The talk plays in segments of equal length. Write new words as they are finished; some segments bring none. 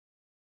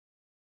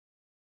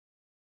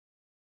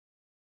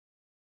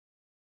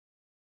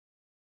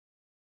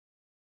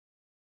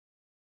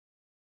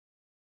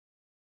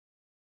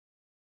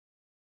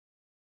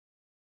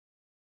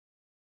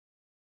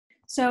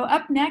So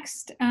up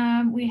next,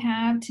 we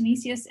have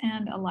Tenecious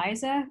and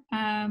Eliza.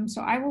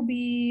 So I will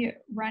be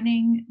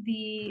running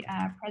the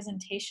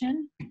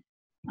presentation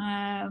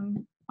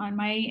on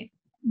my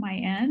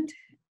end.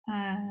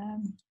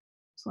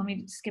 So let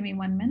me just give me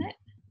 1 minute.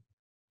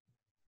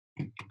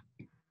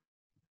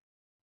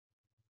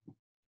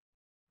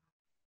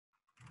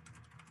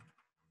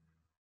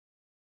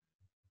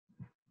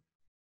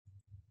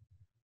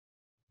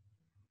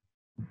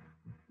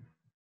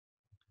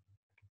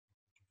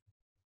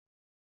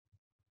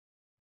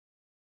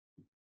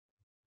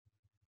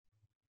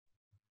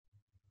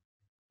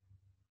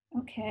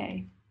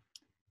 Okay.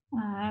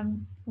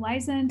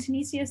 Eliza and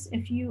Tenecious,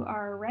 if you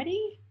are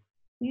ready,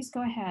 please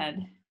go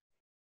ahead.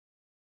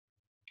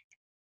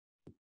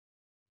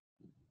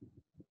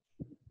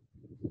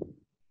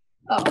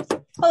 Oh,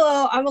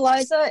 hello, I'm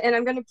Eliza, and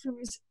I'm going to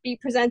be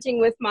presenting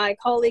with my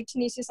colleague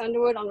Tenecious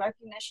Underwood on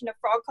recognition of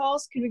frog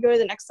calls. Could we go to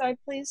the next slide,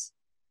 please?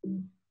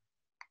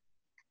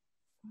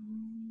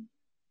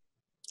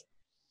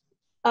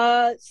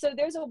 So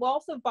there's a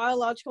wealth of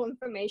biological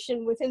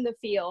information within the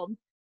field,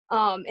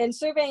 and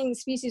surveying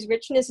species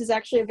richness is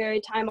actually a very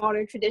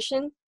time-honored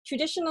tradition.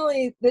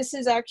 Traditionally, this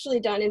is actually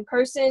done in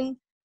person.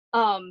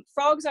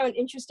 Frogs are an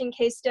interesting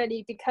case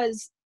study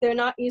because they're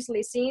not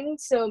easily seen,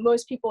 so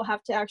most people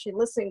have to actually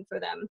listen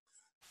for them.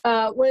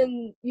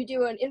 When you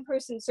do an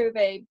in-person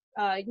survey,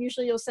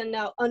 usually you'll send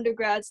out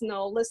undergrads and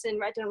they'll listen,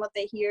 write down what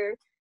they hear.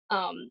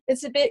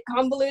 It's a bit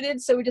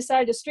convoluted, so we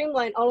decided to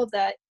streamline all of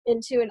that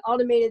into an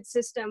automated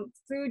system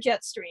through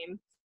Jetstream.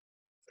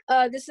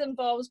 This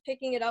involves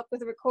picking it up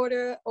with a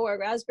recorder or a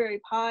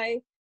Raspberry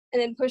Pi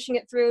and then pushing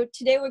it through.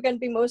 Today we're going to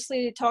be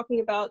mostly talking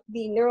about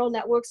the neural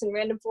networks and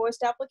random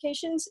forest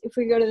applications. If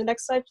we go to the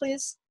next slide,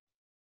 please.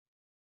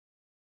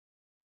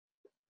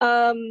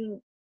 So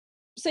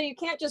you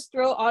can't just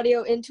throw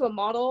audio into a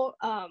model.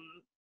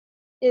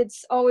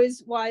 It's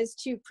always wise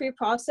to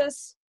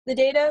pre-process the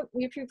data.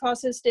 We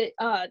pre-processed it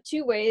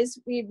 2 ways.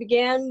 We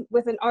began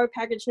with an R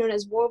package known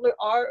as Warbler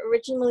R,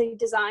 originally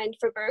designed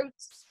for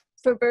birds.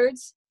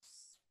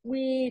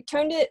 We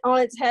turned it on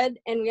its head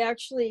and we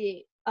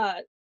actually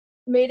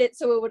made it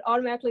so it would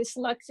automatically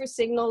select for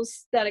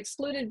signals that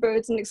excluded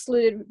birds and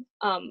excluded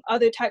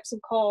other types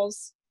of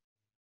calls,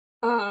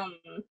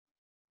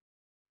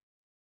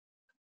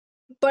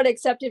 but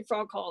accepted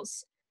frog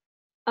calls.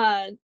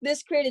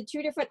 This created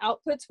 2 different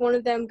outputs. One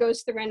of them goes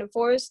to the random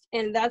forest,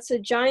 and that's a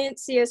giant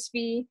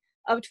CSV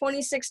of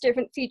 26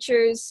 different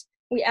features.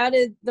 We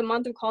added the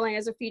month of calling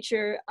as a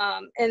feature,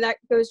 and that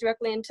goes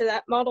directly into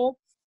that model.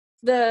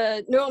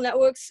 The neural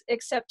networks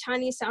accept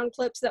tiny sound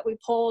clips that we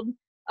pulled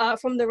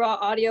from the raw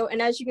audio, and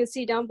as you can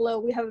see down below,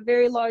 we have a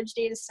very large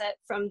data set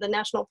from the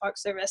National Park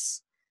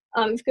Service.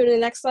 If you go to the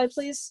next slide,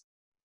 please.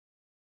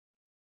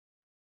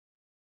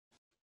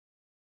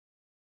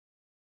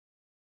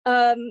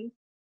 Oh,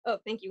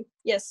 thank you.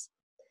 Yes.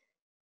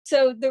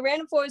 So the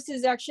random forest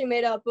is actually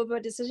made up of a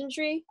decision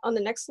tree on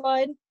the next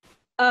slide.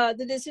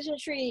 The decision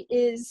tree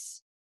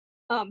is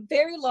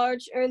very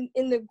large, and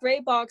in the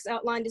gray box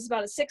outlined is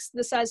about 1/6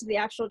 the size of the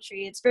actual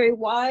tree. It's very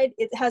wide.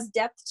 It has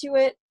depth to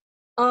it.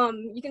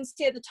 You can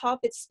see at the top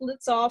it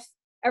splits off.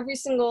 Every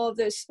single of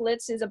those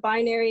splits is a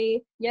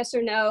binary yes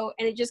or no,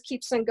 and it just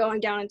keeps on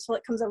going down until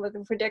it comes up with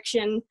a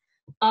prediction.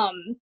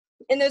 And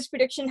those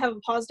predictions have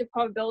a positive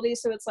probability,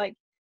 so it's like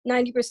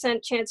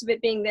 90% chance of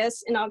it being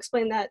this, and I'll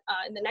explain that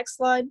in the next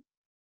slide.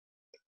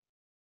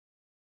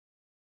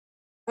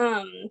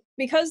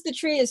 Because the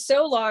tree is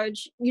so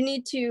large, you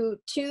need to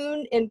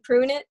tune and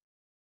prune it.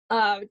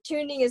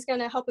 Tuning is going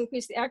to help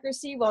increase the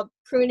accuracy, while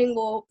pruning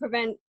will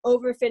prevent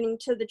overfitting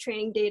to the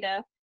training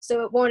data,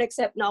 so it won't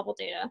accept novel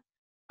data.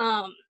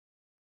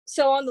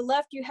 So on the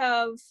left, you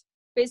have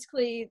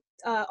basically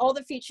all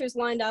the features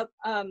lined up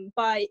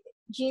by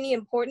Gini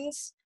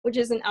importance, which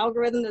is an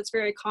algorithm that's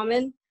very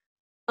common.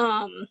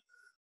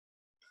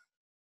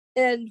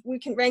 And we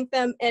can rank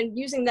them, and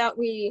using that,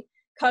 we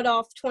cut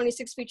off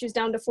 26 features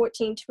down to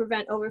 14 to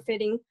prevent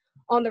overfitting.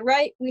 On the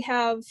right, we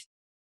have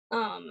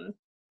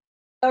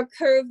a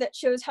curve that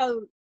shows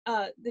how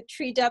the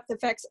tree depth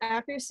affects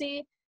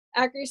accuracy.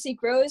 Accuracy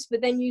grows,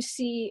 but then you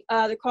see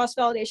the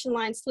cross-validation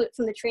line split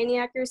from the training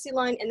accuracy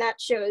line, and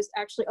that shows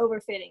actually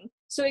overfitting.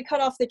 So we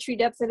cut off the tree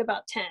depth at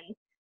about 10.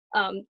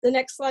 The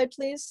next slide,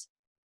 please.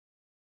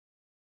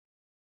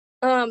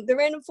 The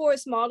random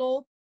forest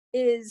model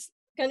is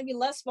going to be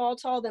less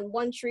volatile than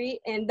one tree,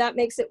 and that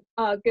makes it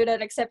good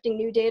at accepting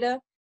new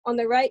data. On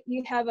the right,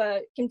 you have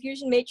a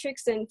confusion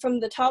matrix, and from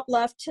the top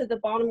left to the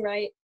bottom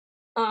right,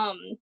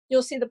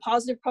 you'll see the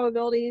positive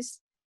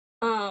probabilities.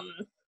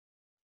 And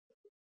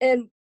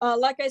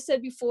like I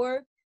said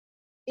before,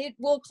 it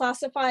will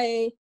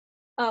classify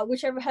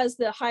whichever has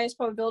the highest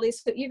probability.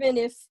 So even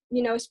if,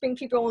 you know, spring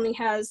peeper only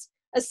has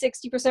a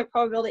 60%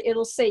 probability,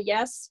 it'll say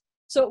yes.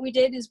 So what we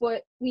did is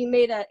we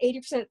made a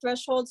 80%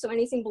 threshold, so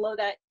anything below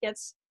that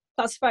gets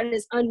classified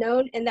as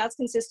unknown, and that's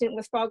consistent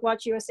with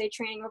FrogWatch USA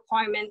training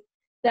requirement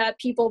that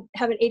people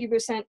have an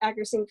 80%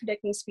 accuracy in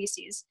predicting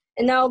species.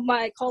 And now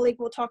my colleague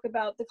will talk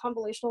about the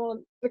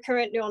convolutional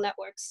recurrent neural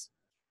networks.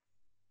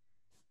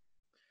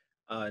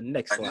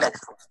 Next slide.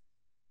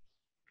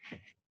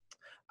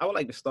 I would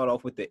like to start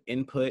off with the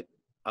input.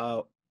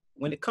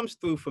 When it comes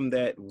through from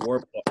that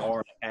warp or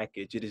R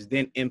package, it is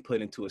then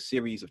input into a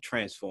series of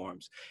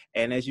transforms.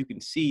 And as you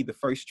can see, the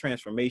first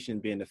transformation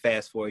being the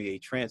fast Fourier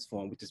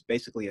transform, which is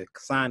basically a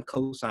sine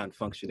cosine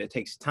function that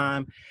takes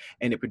time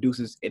and it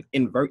produces, it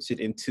inverts it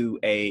into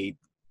a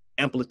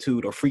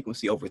amplitude or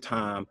frequency over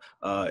time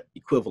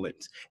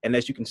equivalent. And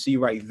as you can see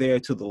right there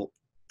to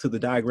the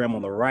diagram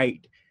on the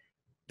right,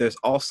 there's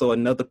also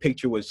another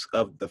picture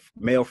of the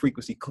male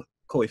frequency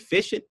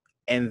coefficient,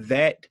 and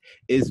that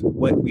is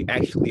what we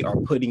actually are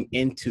putting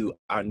into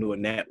our neural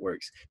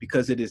networks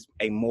because it is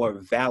a more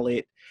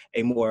valid,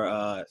 a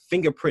more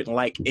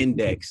fingerprint-like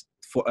index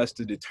for us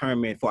to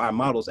determine, for our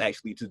models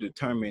actually to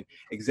determine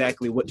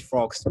exactly which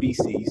frog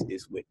species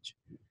is which.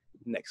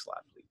 Next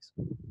slide, please.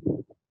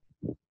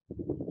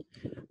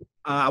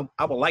 I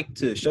would like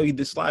to show you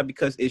this slide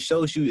because it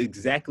shows you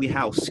exactly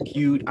how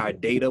skewed our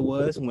data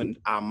was when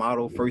our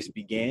model first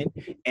began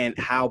and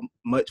how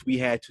much we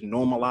had to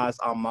normalize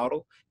our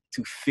model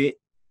to fit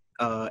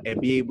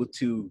and be able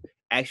to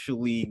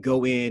actually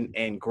go in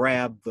and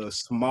grab the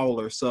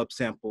smaller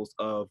subsamples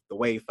of the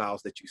wave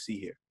files that you see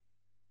here.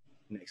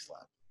 Next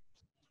slide.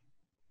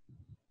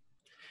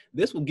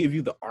 This will give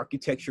you the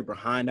architecture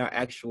behind our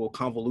actual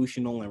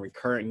convolutional and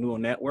recurrent neural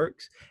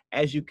networks.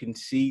 As you can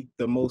see,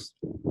 the most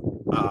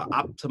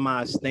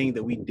optimized thing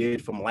that we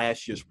did from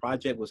last year's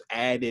project was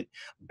added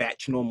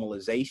batch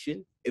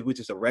normalization,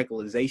 which is a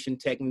regularization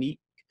technique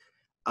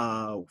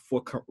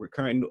for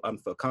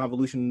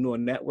convolutional neural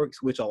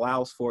networks, which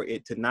allows for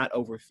it to not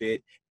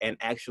overfit and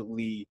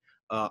actually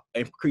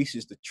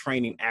increases the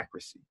training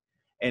accuracy.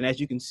 And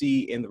as you can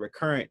see in the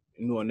recurrent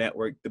neural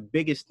network, the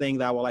biggest thing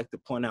that I would like to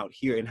point out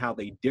here and how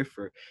they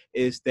differ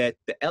is that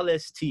the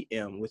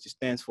LSTM, which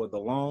stands for the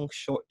long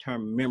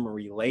short-term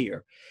memory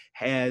layer,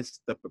 has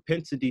the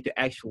propensity to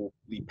actually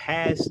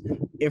pass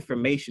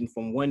information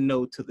from one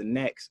node to the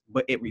next,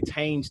 but it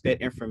retains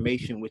that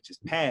information which is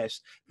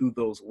passed through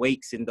those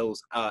wakes and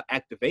those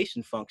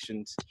activation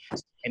functions,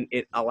 and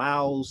it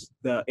allows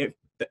the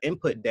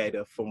input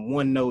data from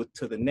one node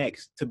to the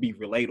next to be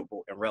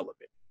relatable and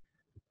relevant.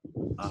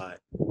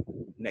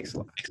 Next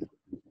slide.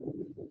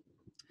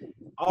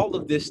 All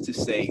of this to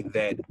say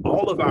that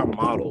all of our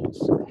models,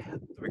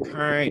 the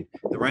recurrent,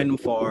 the random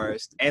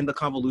forest, and the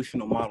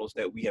convolutional models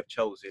that we have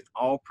chosen,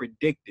 all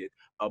predicted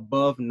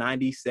above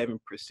 97%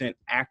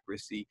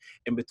 accuracy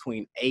in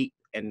between 8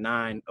 and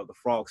 9 of the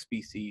frog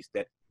species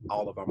that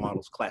all of our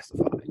models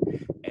classified.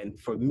 And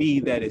for me,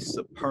 that is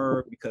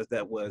superb because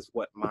that was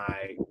what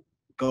my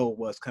goal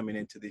was coming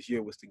into this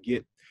year, was to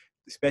get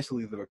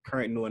especially the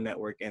recurrent neural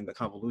network and the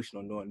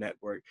convolutional neural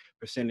network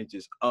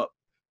percentages up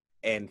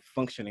and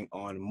functioning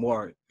on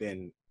more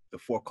than the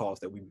 4 calls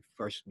that we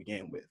first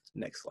began with.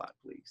 Next slide,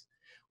 please.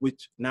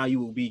 Which now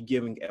you will be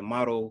giving a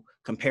model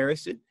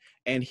comparison.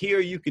 And here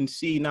you can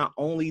see not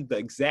only the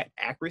exact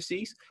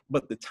accuracies,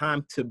 but the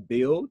time to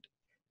build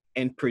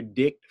and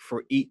predict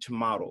for each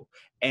model.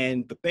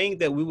 And the thing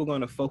that we were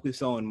going to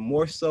focus on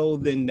more so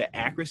than the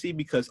accuracy,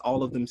 because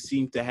all of them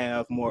seem to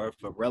have more of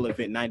a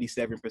relevant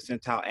 97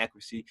 percentile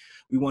accuracy,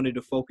 we wanted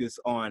to focus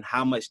on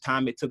how much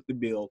time it took to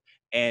build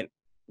and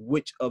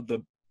which of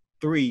the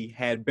 3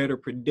 had better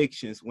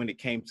predictions when it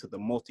came to the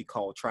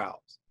multi-call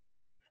trials.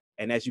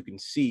 And as you can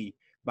see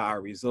by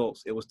our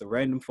results, it was the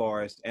random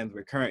forest and the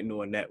recurrent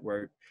neural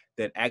network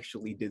that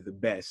actually did the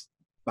best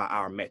by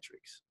our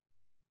metrics.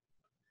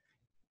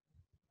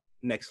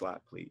 Next slide,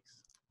 please.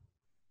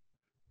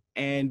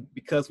 And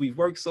because we've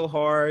worked so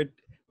hard,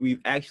 we've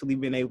actually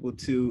been able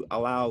to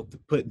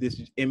put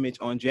this image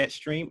on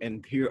Jetstream,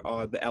 and here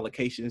are the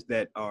allocations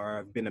that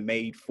are been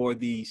made for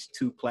these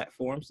 2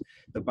 platforms,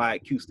 the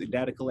bioacoustic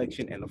data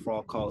collection and the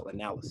frog call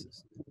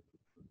analysis.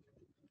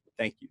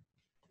 Thank you.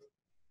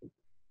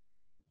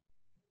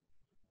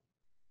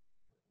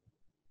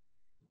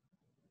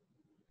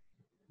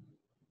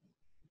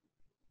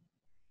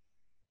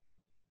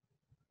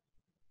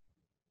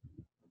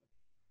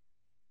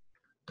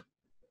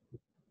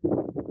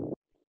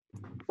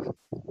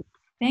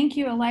 Thank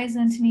you, Eliza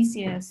and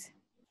Tenecious.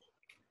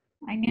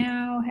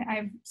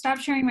 I've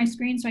stopped sharing my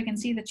screen so I can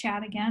see the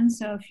chat again.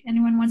 So if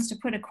anyone wants to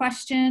put a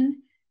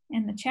question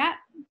in the chat,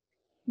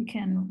 you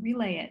can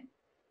relay it.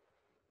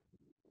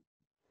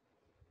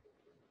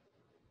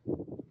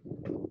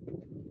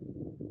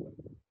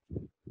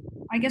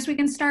 I guess we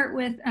can start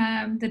with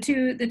the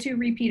two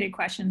repeated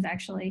questions,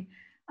 actually.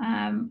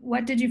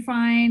 What did you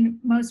find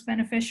most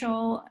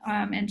beneficial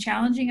and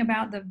challenging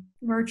about the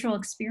virtual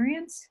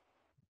experience?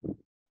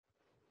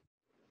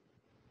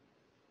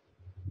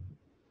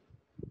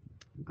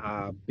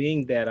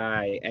 Being that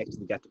I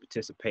actually got to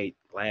participate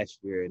last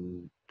year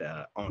in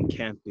the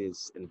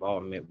on-campus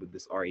involvement with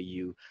this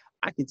REU,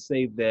 I could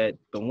say that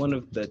one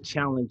of the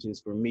challenges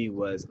for me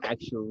was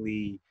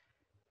actually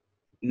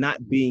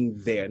not being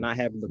there, not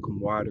having the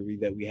camaraderie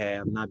that we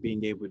have, not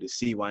being able to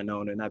see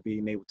Winona, not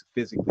being able to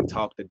physically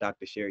talk to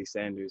Dr. Sherry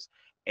Sanders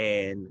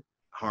and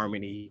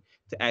Harmony,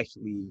 to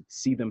actually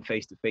see them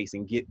face to face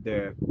and get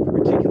their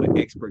particular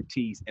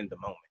expertise in the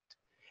moment.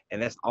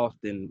 And that's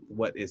often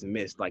what is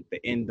missed, like the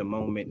in the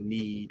moment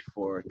need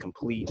for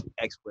complete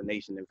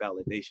explanation and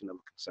validation of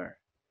a concern.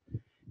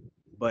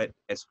 But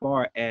as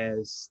far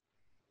as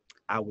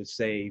I would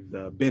say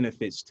the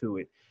benefits to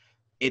it,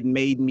 it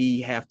made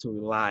me have to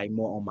rely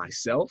more on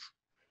myself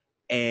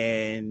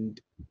and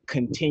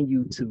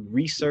continue to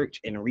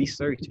research and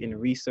research and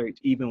research,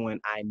 even when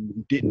I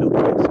didn't know the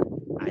answer.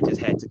 I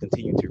just had to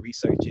continue to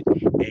research it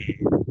and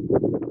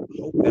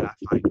hope that I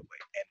find a way,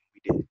 and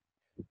we did.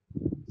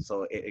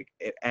 So it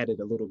added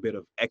a little bit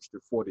of extra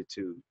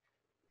fortitude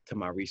to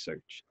my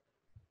research.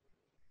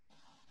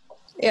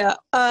 Yeah,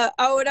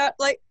 I would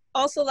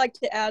also like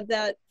to add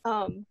that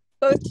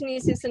both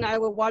Tenecious and I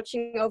were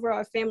watching over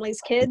our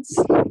family's kids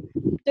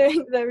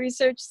during the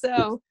research,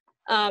 so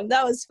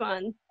that was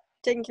fun.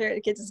 Taking care of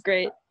the kids is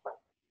great.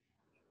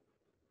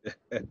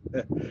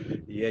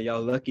 Yeah,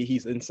 y'all lucky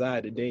he's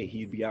inside today.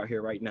 He'd be out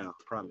here right now,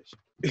 I promise.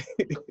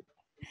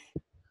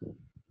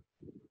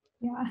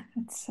 Yeah,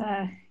 it's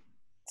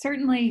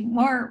certainly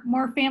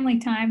more family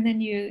time than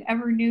you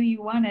ever knew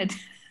you wanted.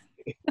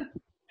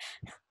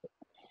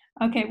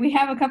 Okay, we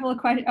have a couple of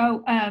questions.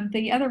 Oh,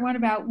 the other one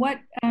about what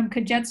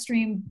could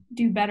Jetstream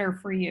do better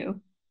for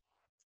you?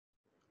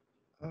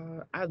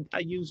 I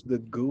use the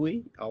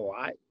GUI a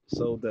lot,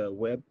 so the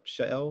web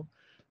shell.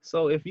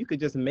 So if you could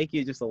just make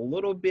it just a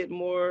little bit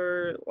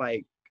more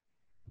like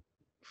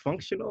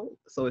functional,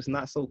 so it's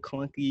not so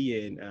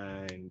clunky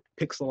and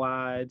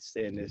pixelized,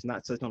 and it's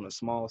not such on a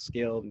small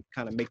scale, and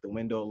kind of make the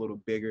window a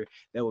little bigger,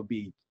 that would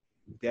be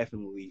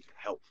definitely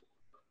helpful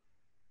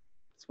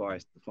as far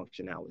as the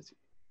functionality.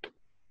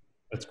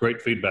 That's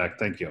great feedback.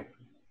 Thank you.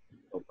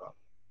 No problem.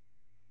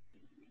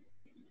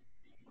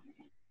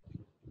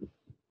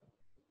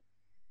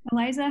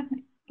 Eliza,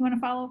 you want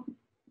to follow?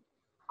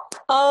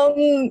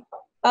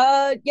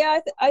 Yeah,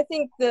 I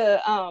think the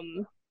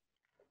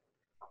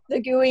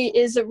GUI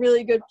is a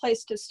really good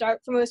place to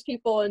start for most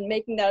people, and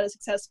making that as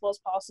accessible as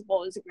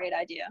possible is a great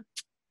idea.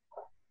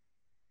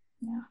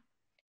 Yeah.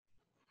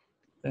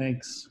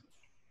 Thanks.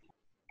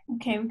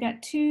 Okay, we've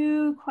got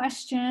two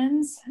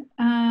questions.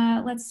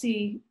 Let's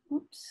see.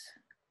 Oops.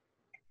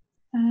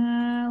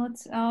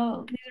 These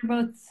are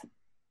both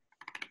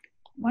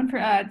one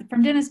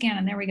from Dennis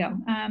Gannon. There we go.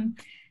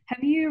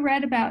 Have you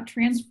read about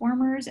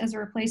transformers as a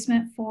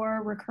replacement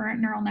for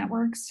recurrent neural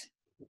networks?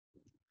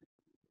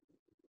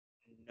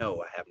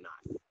 No, I have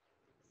not.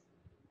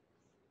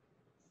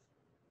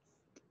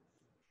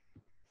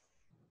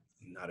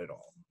 Not at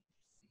all.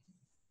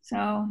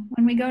 So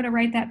when we go to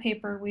write that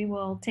paper, we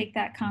will take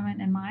that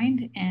comment in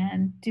mind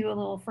and do a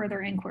little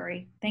further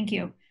inquiry. Thank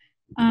you.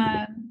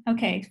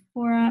 Okay,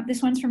 for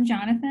this one's from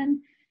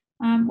Jonathan.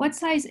 What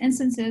size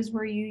instances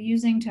were you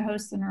using to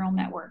host the neural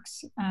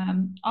networks?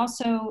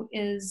 Also,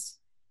 is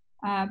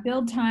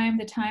build time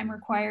the time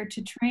required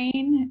to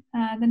train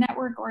the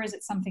network, or is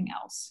it something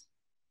else?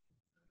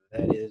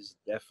 That is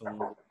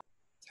definitely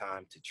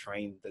time to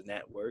train the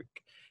network,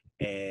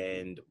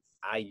 and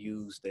I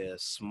used a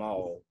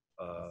small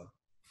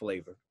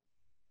flavor.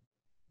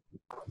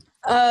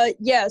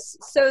 Yes,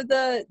 so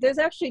there's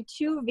actually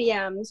two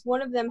VMs.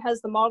 One of them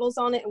has the models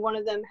on it, and one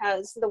of them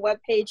has the web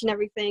page and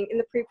everything in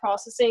the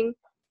pre-processing.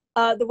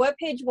 The web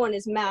page one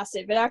is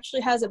massive. It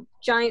actually has a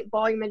giant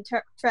volume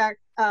track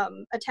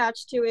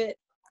attached to it.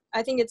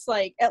 I think it's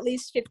like at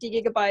least 50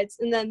 gigabytes,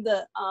 and then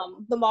the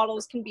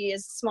models can be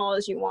as small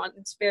as you want.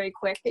 It's very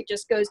quick. It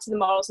just goes to the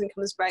models and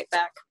comes right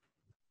back.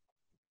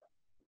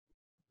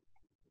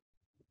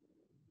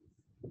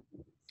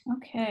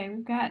 Okay,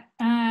 we've got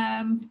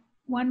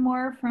one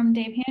more from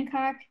Dave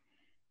Hancock.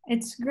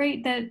 It's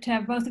great that to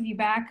have both of you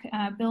back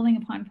building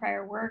upon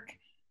prior work.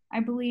 I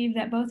believe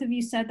that both of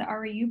you said the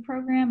REU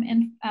program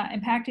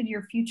impacted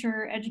your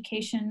future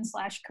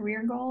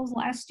education/career goals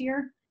last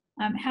year.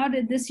 How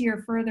did this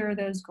year further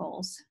those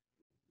goals?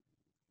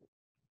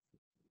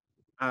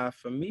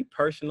 For me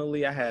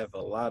personally, I have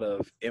a lot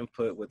of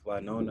input with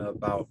Winona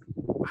about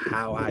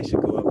how I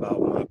should go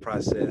about my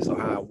process, or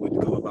how I would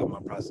go about my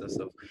process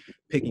of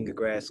picking a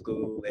grad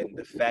school, and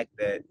the fact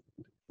that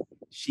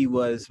she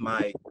was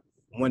my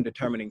one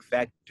determining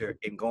factor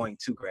in going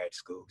to grad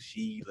school.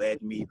 She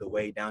led me the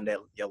way down that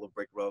yellow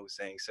brick road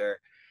saying, "Sir,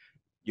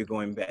 you're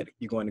going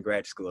to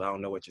grad school. I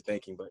don't know what you're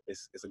thinking, but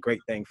it's a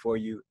great thing for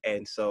you."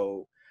 And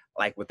so,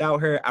 like,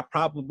 without her, I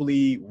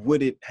probably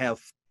wouldn't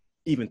have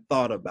even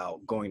thought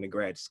about going to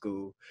grad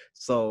school.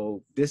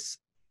 So this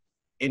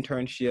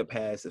internship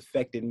has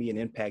affected me and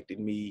impacted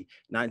me,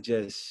 not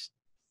just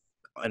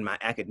on my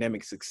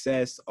academic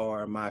success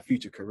or my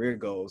future career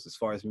goals, as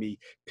far as me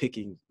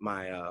picking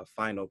my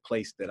final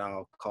place that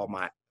I'll call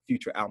my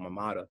future alma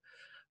mater,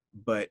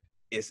 but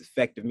it's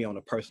affected me on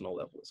a personal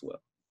level as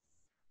well.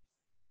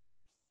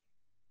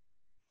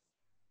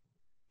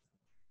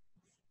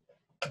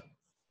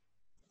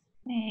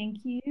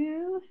 Thank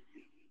you.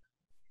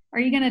 Are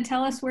you going to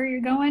tell us where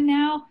you're going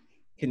now?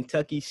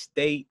 Kentucky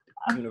State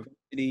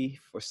University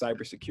for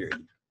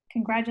cybersecurity.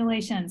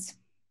 Congratulations.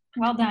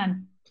 Well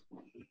done.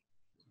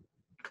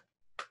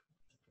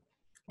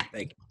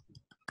 Thank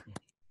you.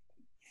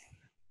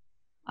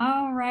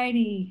 All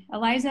righty.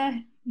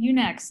 Eliza, you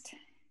next.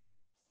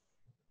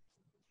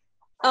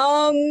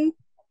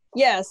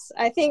 Yes,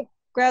 I think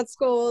grad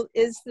school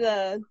is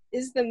the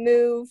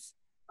move.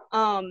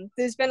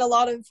 There's been a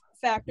lot of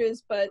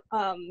factors, but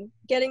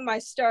getting my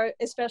start,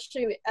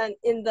 especially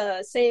in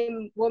the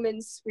same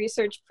women's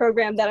research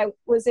program that I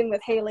was in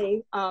with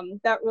Haley,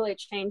 that really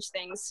changed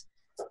things.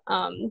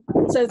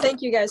 So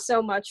thank you guys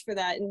so much for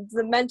that. And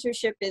the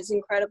mentorship is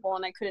incredible,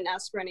 and I couldn't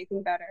ask for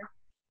anything better.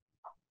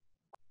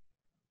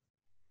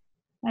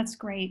 That's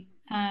great.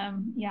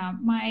 Yeah,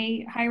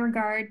 my high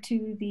regard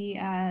to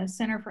the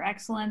Center for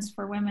Excellence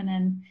for Women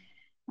in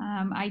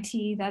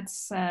IT.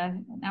 That's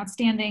an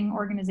outstanding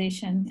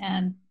organization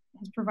and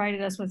has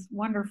provided us with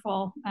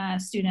wonderful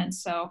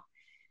students. So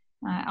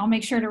I'll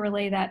make sure to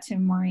relay that to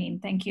Maureen.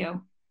 Thank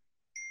you.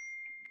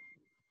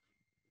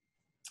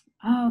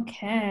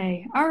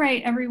 Okay. All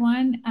right,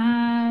 everyone.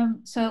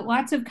 So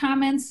lots of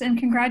comments and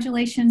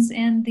congratulations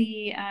in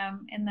the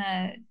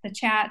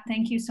chat.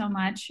 Thank you so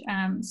much.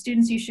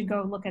 Students, you should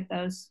go look at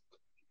those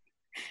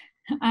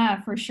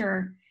for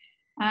sure.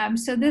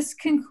 So this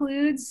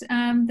concludes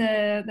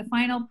the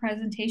final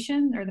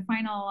presentation or the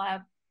final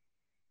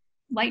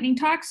lightning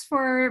talks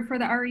for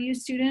the REU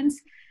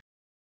students.